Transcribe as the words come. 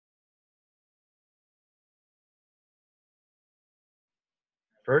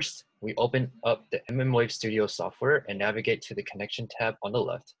First, we open up the mmWave Studio software and navigate to the Connection tab on the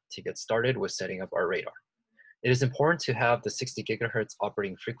left to get started with setting up our radar. It is important to have the 60 GHz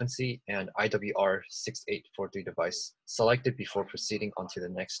operating frequency and IWR6843 device selected before proceeding onto the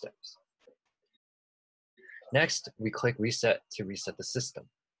next steps. Next, we click Reset to reset the system.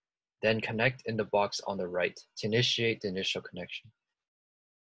 Then connect in the box on the right to initiate the initial connection.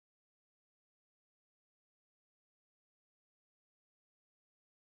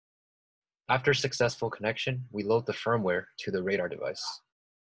 After successful connection, we load the firmware to the radar device.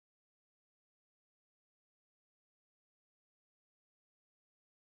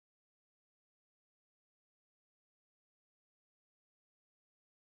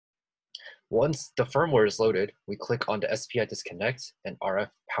 Once the firmware is loaded, we click on the SPI disconnect and RF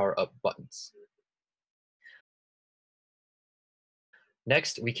power up buttons.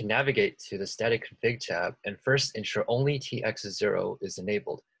 Next, we can navigate to the static config tab and first ensure only TX0 is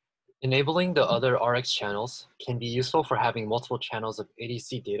enabled. Enabling the other RX channels can be useful for having multiple channels of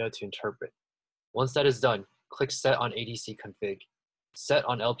ADC data to interpret. Once that is done, click Set on ADC config, Set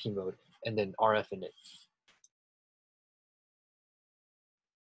on LP mode, and then RF init.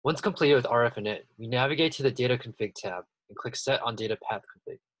 Once completed with RF init, we navigate to the Data config tab and click Set on Data path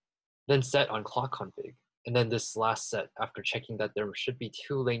config, then Set on clock config, and then this last set after checking that there should be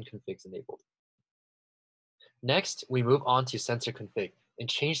 2 lane configs enabled. Next, we move on to sensor config and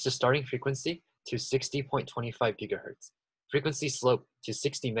change the starting frequency to 60.25 GHz, frequency slope to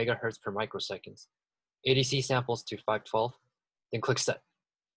 60 MHz per microsecond, ADC samples to 512, then click Set.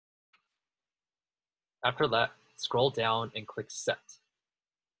 After that, scroll down and click Set.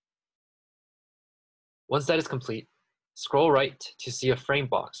 Once that is complete, scroll right to see a frame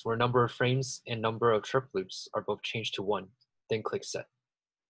box where number of frames and number of trip loops are both changed to 1, then click Set.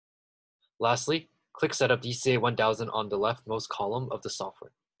 Lastly, click Setup DCA 1000 on the leftmost column of the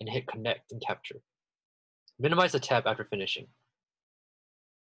software and hit Connect and Capture. Minimize the tab after finishing.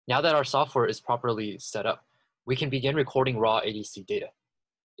 Now that our software is properly set up, we can begin recording raw ADC data.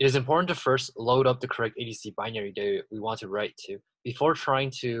 It is important to first load up the correct ADC binary data we want to write to before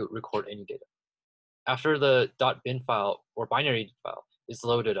trying to record any data. After the .bin file or binary file is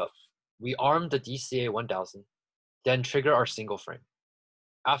loaded up, we arm the DCA 1000, then trigger our single frame.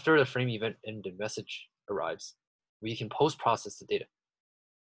 After the frame event and the message arrives, we can post-process the data.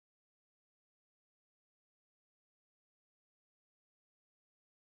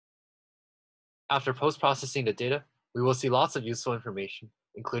 After post-processing the data, we will see lots of useful information,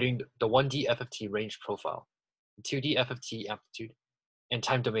 including the 1D FFT range profile, 2D FFT amplitude, and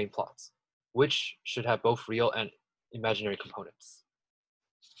time domain plots, which should have both real and imaginary components.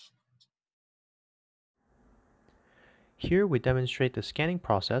 Here we demonstrate the scanning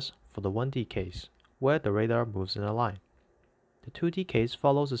process for the 1D case, where the radar moves in a line. The 2D case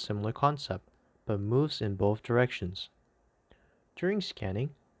follows a similar concept, but moves in both directions. During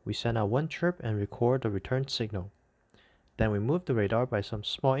scanning, we send out one chirp and record the returned signal. Then we move the radar by some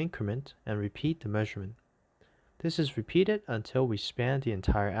small increment and repeat the measurement. This is repeated until we span the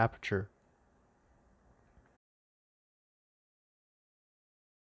entire aperture.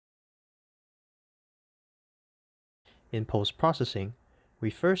 In post-processing, we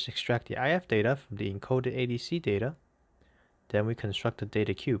first extract the IF data from the encoded ADC data, then we construct a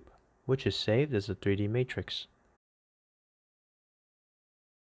data cube, which is saved as a 3D matrix.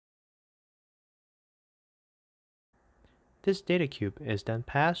 This data cube is then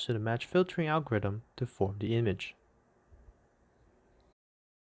passed to the match filtering algorithm to form the image.